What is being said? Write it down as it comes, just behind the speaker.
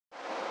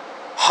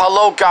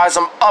Hello guys,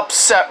 I'm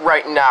upset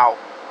right now.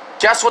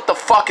 Guess what the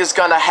fuck is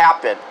gonna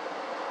happen?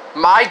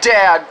 My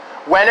dad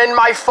went in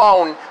my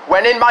phone,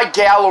 went in my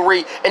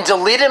gallery, and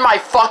deleted my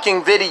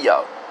fucking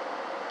video.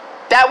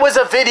 That was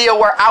a video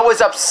where I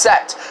was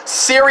upset.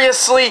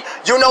 Seriously,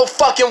 you know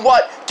fucking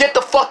what? Give me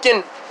the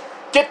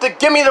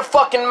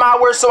fucking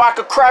malware so I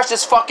could crash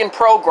this fucking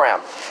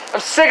program. I'm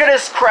sick of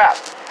this crap.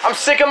 I'm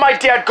sick of my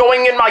dad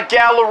going in my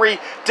gallery,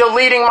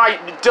 deleting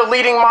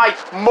my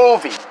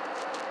movie.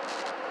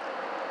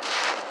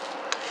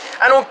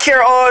 I don't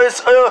care,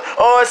 it's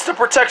to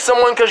protect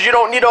someone because you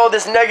don't need all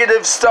this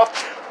negative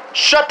stuff.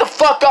 Shut the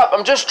fuck up.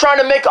 I'm just trying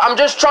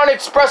to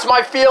express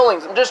my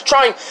feelings. I'm just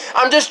trying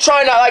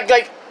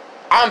to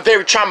I'm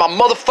very trying my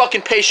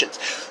motherfucking patience.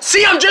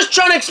 See, I'm just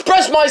trying to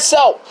express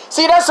myself.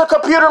 See, that's a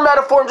computer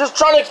metaphor. I'm just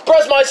trying to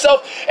express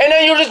myself, and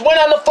then you just went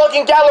on the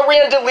fucking gallery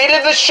and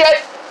deleted the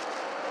shit.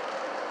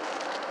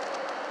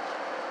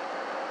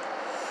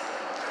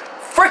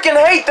 Freaking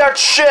hate that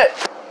shit.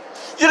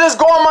 You just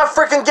go on my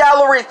freaking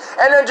gallery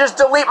and then just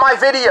delete my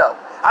video.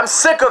 I'm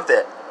sick of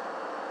it.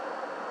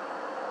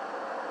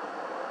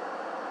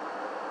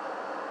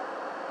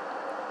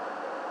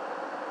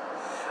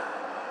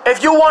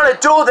 If you want to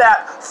do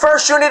that,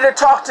 first you need to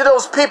talk to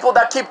those people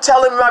that keep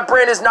telling me my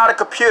brain is not a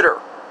computer.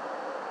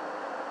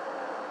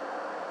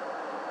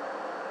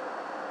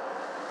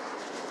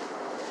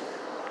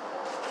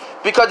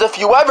 Because if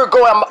you ever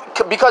go on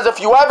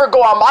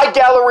my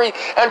gallery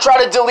and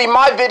try to delete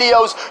my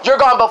videos, you're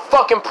gonna have a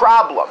fucking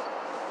problem.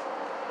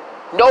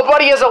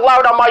 Nobody is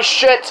allowed on my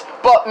shit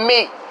but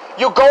me.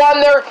 You go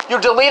on there, you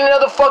delete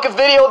another fucking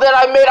video that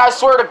I made, I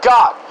swear to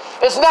God.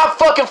 It's not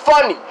fucking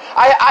funny.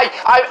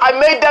 I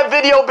made that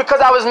video because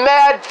I was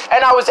mad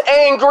and I was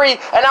angry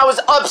and I was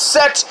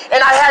upset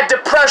and I had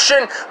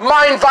depression,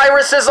 mind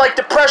viruses like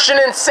depression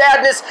and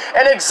sadness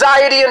and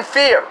anxiety and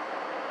fear.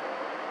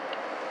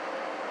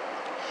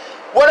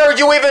 What are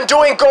you even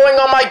doing going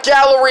on my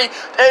gallery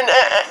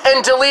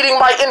and deleting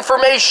my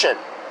information?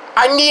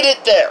 I need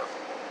it there.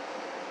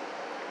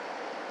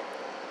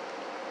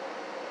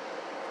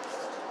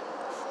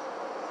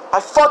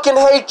 I fucking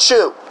hate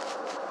you.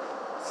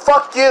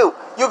 Fuck you.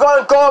 You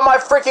gonna go on my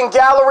freaking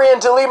gallery and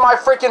delete my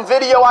freaking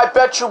video? I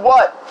bet you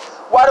what.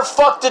 Why the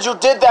fuck did you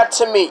did that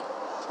to me?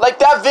 Like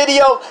that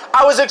video,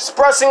 I was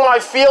expressing my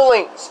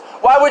feelings.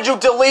 Why would you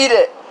delete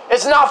it?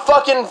 It's not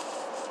fucking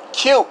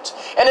cute.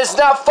 And it's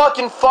not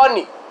fucking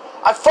funny.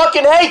 I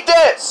fucking hate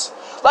this.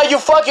 Like you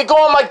fucking go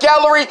on my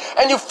gallery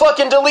and you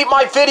fucking delete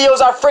my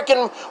videos. I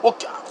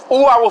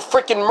will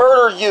freaking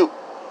murder you.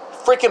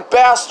 Freaking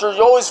bastard.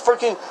 You always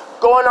freaking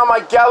going on my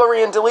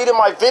gallery and deleting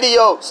my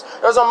videos.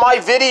 Those are my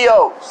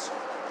videos.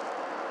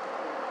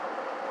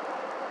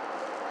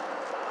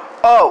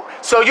 Oh,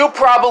 so you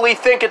probably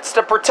think it's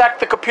to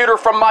protect the computer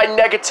from my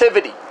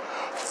negativity.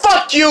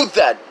 Fuck you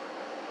then.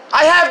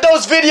 I have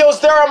those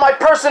videos there on my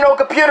personal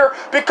computer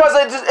because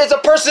it's a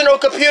personal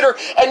computer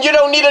and you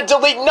don't need to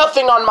delete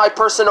nothing on my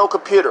personal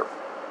computer.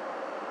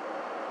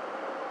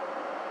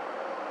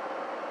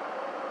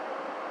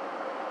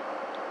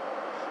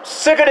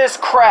 Sick of this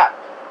crap.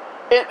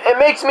 It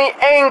makes me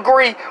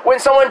angry when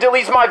someone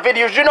deletes my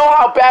videos. You know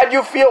how bad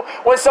you feel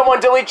when someone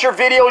deletes your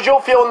videos?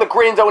 You'll feel in the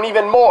green zone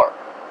even more.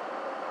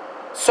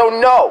 So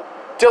no,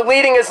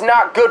 deleting is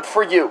not good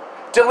for you.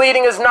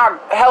 Deleting is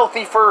not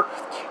healthy for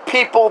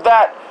people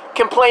that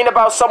complain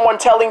about someone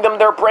telling them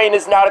their brain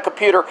is not a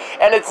computer.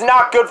 And it's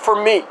not good for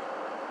me.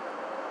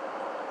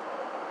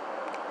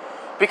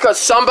 Because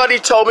somebody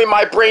told me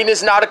my brain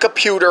is not a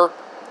computer.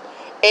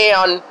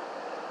 And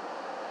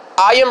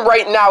I am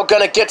right now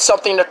going to get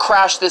something to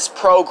crash this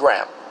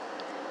program.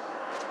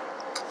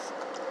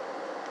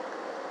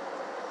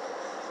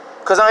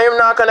 Because I am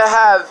not going to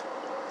have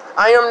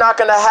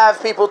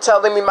people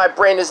telling me my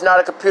brain is not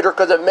a computer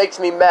because it makes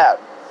me mad.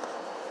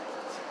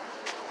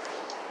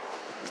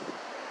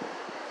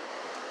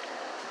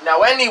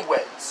 Now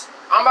anyways,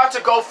 I'm about to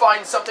go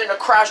find something to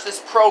crash this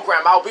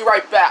program. I'll be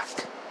right back.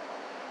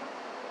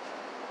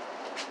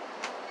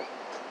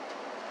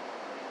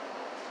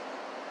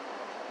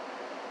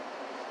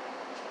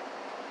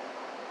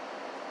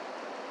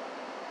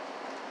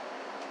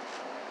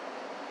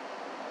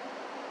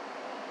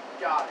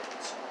 Got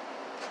it.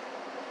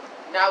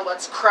 Now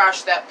let's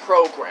crash that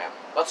program.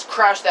 Let's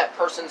crash that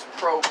person's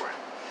program.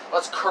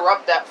 Let's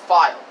corrupt that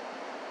file.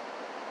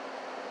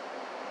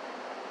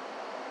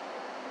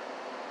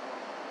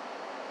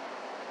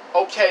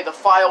 Okay, the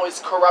file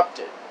is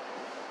corrupted.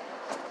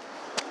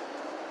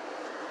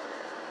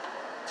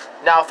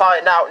 Now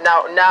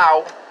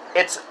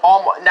it's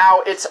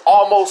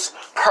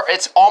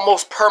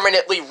almost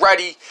permanently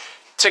ready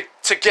to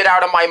get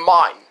out of my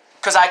mind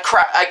because I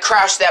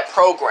crashed that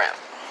program.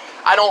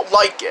 I don't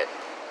like it.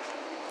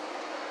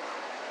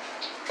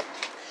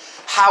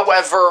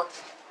 However,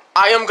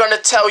 I am going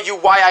to tell you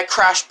why I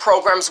crash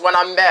programs when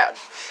I'm mad.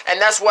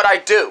 And that's what I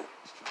do.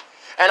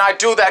 And I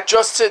do that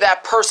just to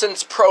that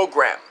person's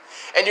program.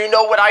 And you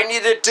know what I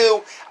need to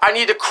do? I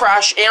need to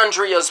crash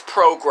Andrea's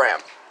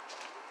program.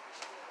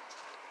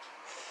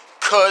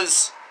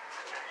 Because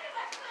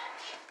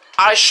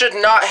I should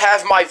not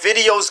have my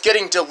videos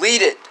getting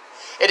deleted.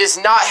 It is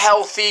not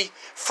healthy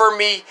for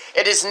me.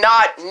 It is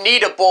not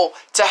needable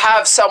to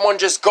have someone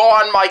just go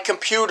on my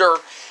computer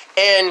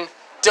and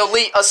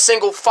delete a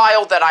single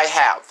file that I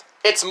have.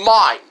 It's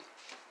mine.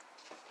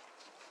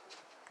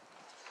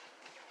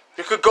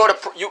 You could go to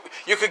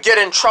you could get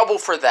in trouble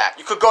for that.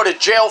 You could go to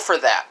jail for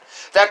that.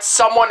 That's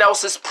someone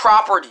else's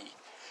property.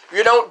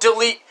 You don't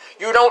delete,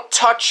 you don't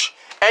touch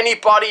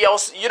anybody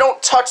else. You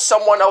don't touch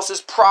someone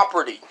else's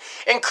property,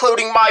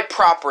 including my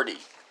property.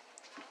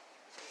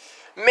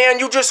 Man,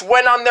 you just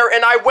went on there,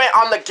 and I went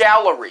on the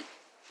gallery.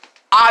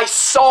 I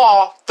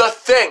saw the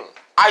thing.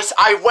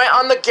 I went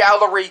on the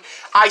gallery.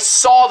 I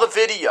saw the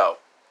video.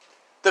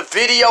 The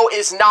video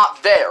is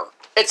not there.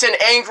 It's an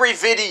angry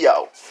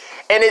video.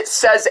 And it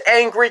says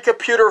angry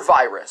computer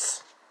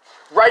virus.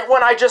 Right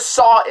when I just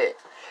saw it.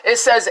 It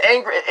says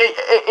angry.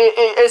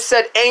 It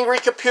said angry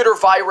computer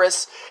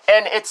virus,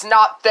 and it's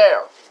not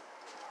there.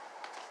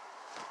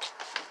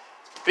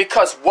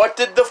 Because what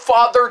did the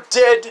father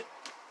did?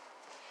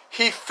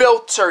 He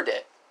filtered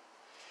it.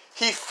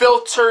 He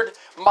filtered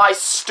my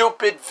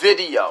stupid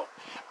video.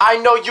 I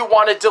know you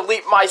want to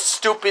delete my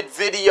stupid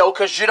video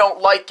because you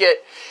don't like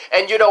it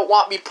and you don't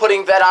want me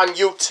putting that on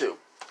YouTube.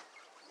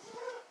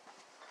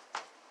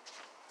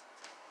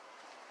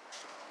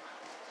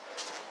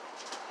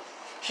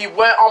 He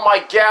went on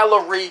my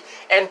gallery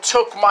and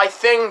took my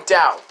thing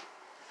down.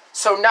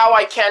 So now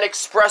I can't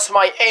express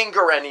my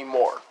anger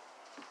anymore.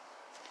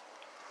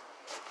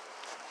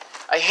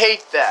 I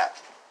hate that.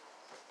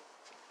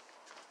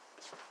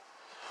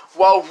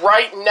 Well,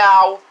 right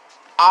now,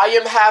 I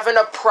am having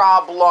a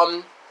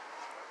problem.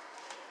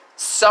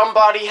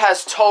 Somebody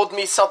has told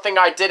me something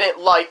I didn't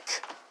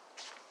like.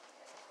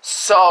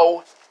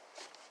 So,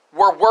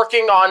 we're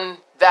working on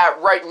that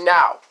right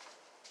now.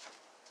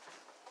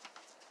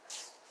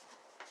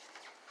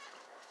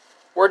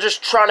 We're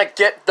just trying to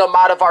get them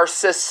out of our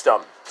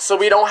system, so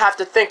we don't have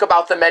to think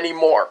about them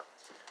anymore.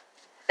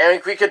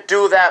 And we could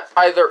do that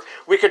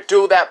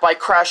by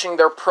crashing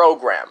their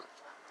program.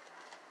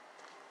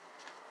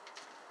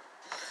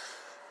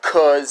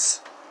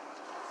 Because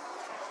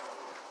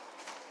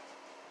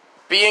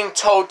being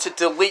told to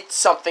delete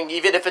something,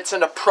 even if it's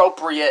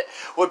inappropriate,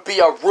 would be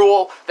a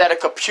rule that a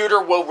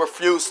computer will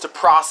refuse to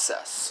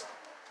process.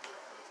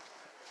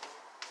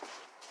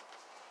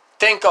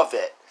 Think of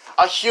it.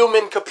 A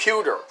human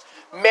computer.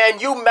 Man,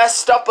 you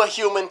messed up a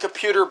human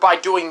computer by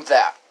doing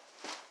that.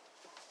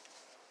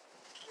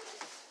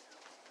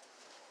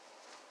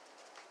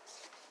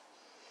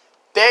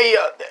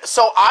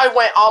 So I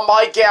went on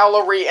my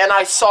gallery and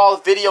I saw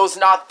videos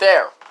not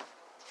there.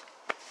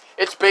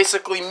 It's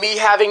basically me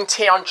having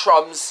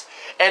tantrums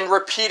and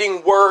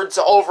repeating words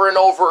over and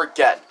over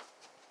again.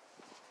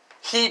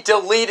 He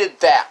deleted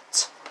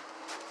that.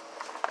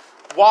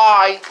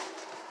 Why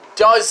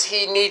does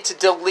he need to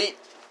delete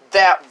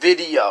that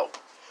video?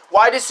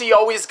 Why does he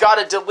always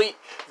gotta delete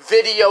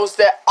videos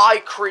that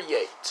I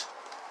create?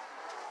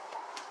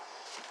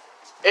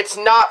 It's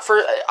not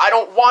for, I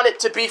don't want it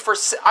to be for,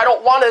 I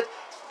don't want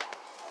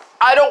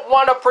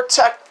to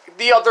protect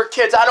the other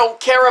kids. I don't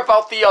care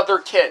about the other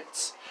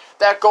kids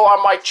that go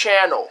on my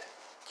channel.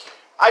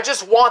 I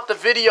just want the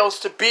videos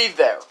to be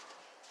there.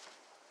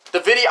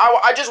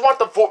 I just want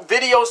the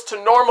videos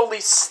to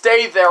normally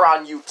stay there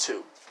on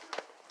YouTube.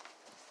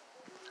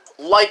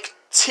 Like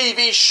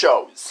TV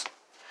shows.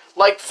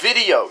 Like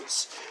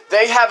videos.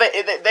 They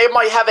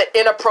might have an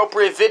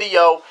inappropriate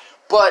video,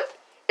 but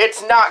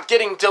it's not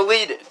getting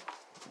deleted.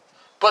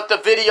 But the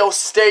video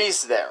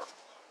stays there.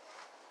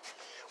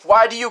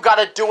 Why do you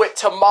gotta do it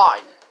to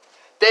mine?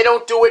 They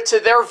don't do it to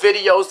their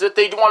videos, that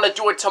they want to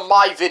do it to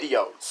my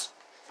videos.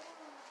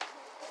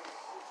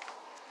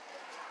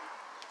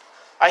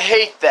 I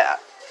hate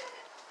that.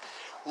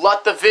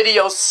 Let the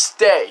videos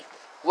stay.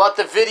 Let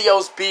the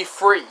videos be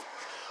free.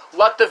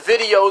 Let the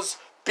videos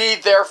be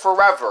there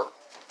forever.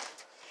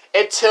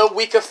 Until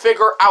we can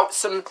figure out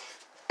how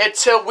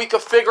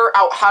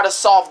to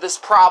solve this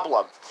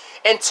problem.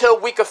 Until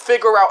we can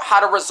figure out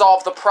how to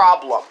resolve the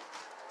problem.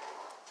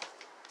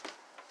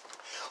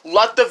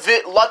 Let the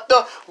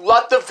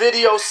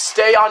videos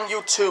stay on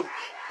YouTube.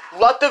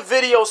 Let the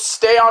videos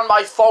stay on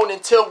my phone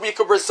until we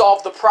can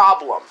resolve the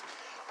problem.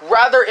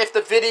 Rather, if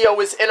the video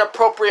is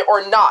inappropriate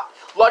or not,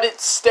 let it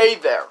stay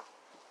there.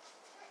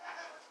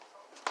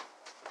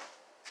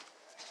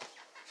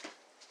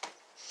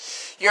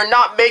 You're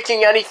not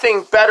making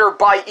anything better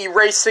by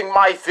erasing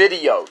my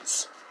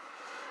videos.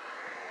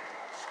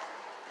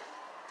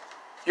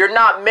 You're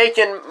not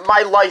making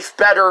my life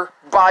better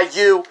by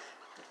you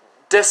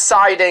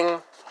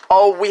deciding,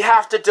 oh, we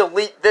have to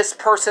delete this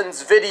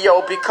person's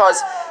video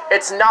because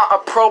it's not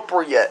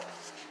appropriate.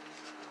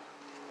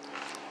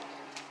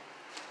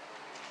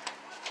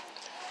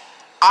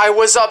 I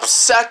was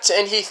upset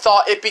and he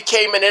thought it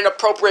became an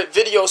inappropriate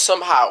video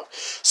somehow,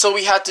 so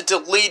we had to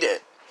delete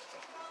it.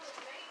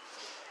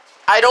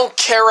 I don't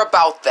care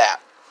about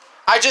that.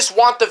 I just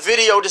want the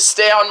video to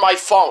stay on my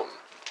phone.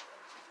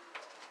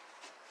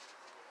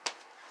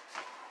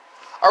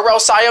 or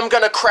else I am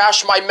going to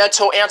crash my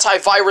mental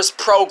antivirus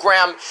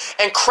program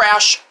and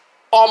crash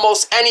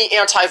almost any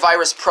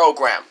antivirus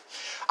program.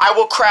 I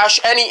will crash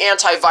any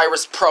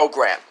antivirus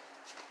program.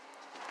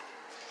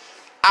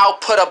 I'll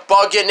put a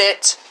bug in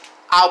it.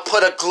 I'll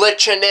put a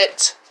glitch in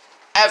it.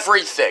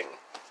 Everything.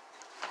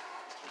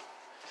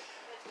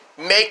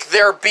 Make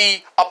there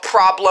be a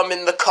problem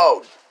in the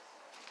code.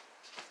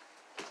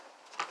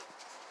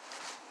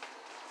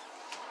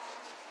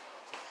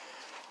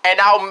 And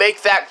I'll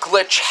make that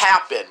glitch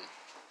happen.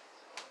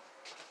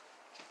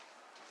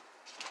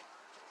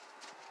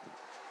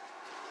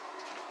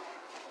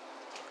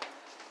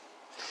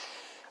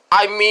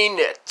 I mean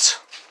it.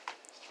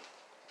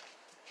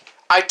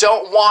 I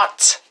don't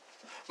want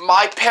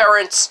my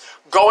parents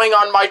going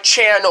on my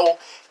channel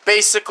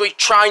basically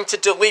trying to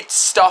delete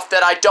stuff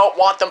that I don't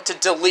want them to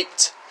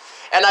delete.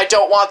 And I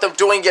don't want them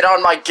doing it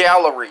on my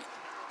gallery.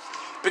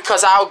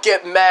 Because I'll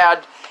get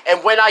mad,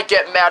 and when I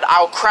get mad,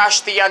 I'll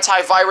crash the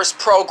antivirus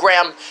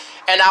program,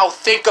 and I'll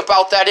think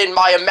about that in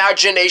my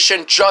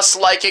imagination just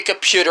like a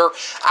computer.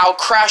 I'll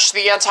crash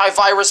the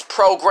antivirus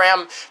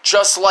program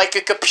just like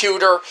a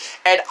computer,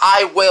 and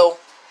I will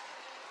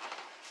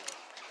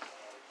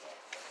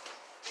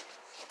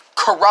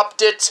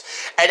corrupt it,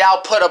 and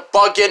I'll put a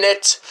bug in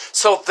it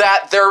so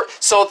that there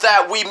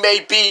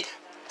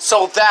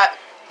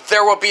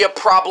will be a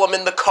problem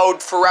in the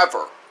code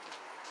forever.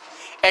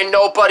 And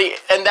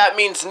that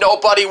means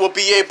nobody will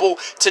be able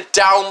to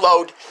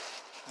download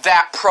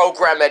that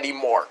program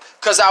anymore,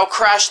 because I'll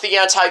crash the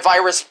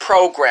antivirus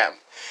program.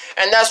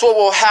 And that's what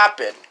will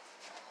happen.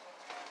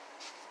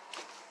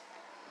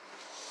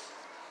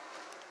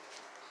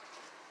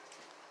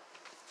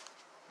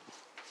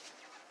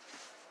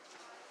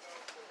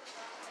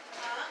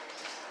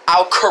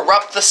 I'll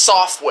corrupt the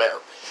software.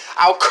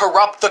 I'll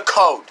corrupt the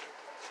code.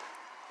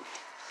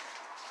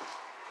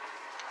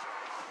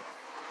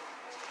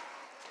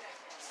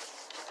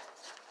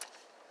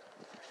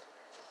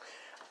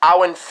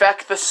 I'll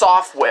infect the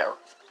software.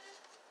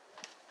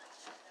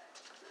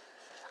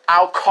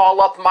 I'll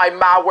call up my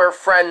malware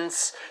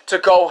friends to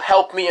go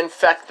help me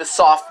infect the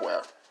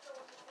software.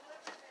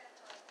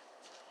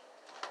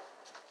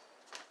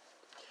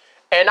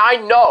 And I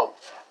know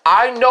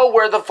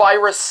where the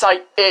virus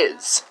site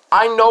is.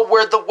 I know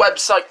where the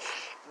website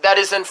that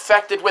is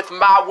infected with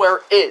malware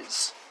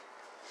is.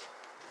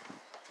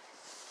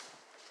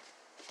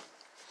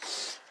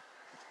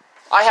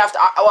 I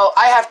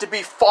have to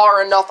be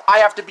far enough. I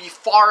have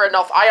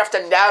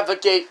to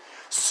navigate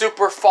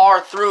super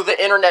far through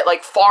the internet,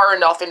 like far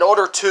enough in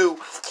order to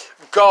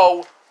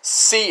go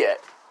see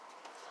it.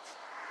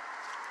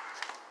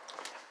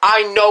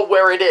 I know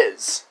where it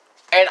is,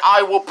 and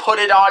I will put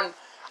it on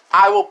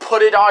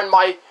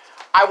my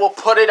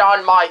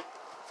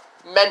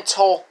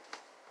mental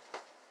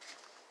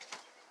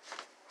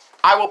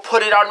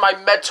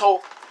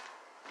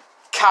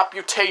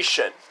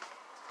computation.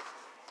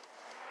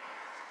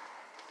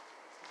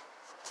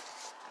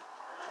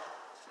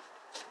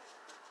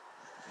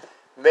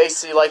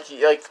 Basically, like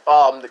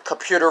the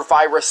computer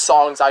virus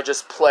songs I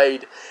just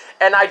played,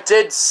 and I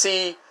did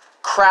see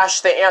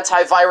crash the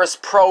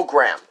antivirus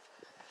program.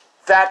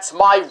 That's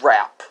my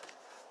rap.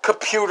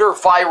 Computer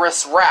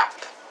virus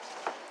rap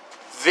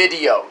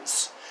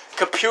videos.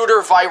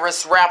 Computer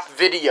virus rap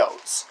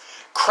videos.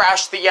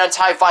 Crash the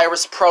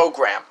antivirus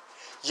program.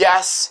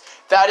 Yes,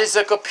 that is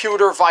a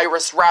computer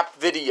virus rap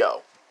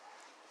video.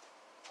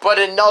 But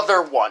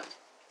another one.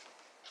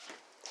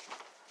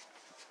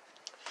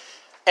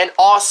 And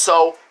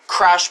also,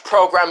 crash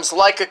programs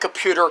like a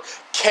computer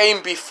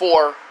came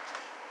before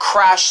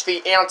crash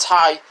the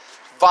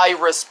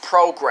antivirus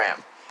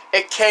program.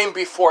 It came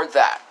before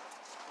that.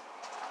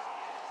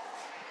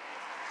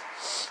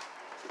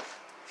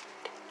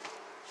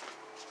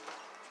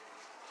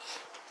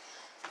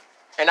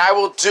 And I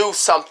will do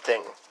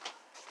something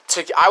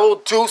to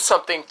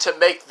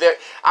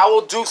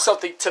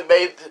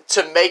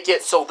make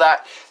it so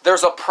that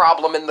there's a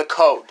problem in the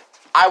code.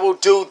 I will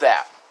do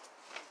that.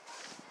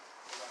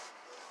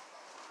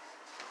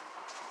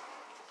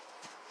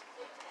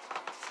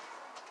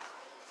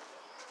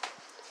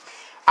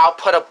 I'll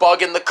put a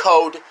bug in the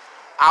code.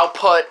 I'll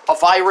put a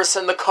virus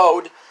in the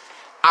code.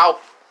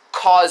 I'll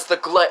cause the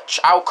glitch.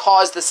 I'll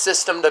cause the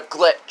system to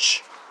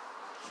glitch.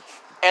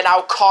 And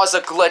I'll cause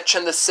a glitch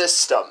in the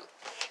system.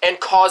 And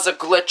cause a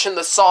glitch in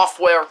the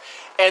software.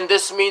 And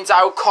this means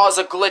I'll cause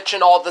a glitch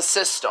in all the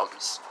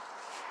systems.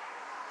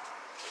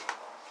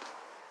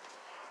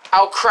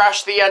 I'll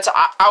crash the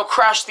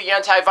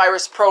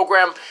antivirus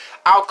program.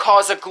 I'll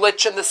cause a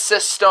glitch in the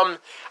system.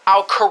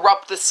 I'll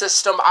corrupt the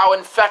system. I'll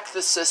infect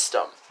the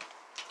system.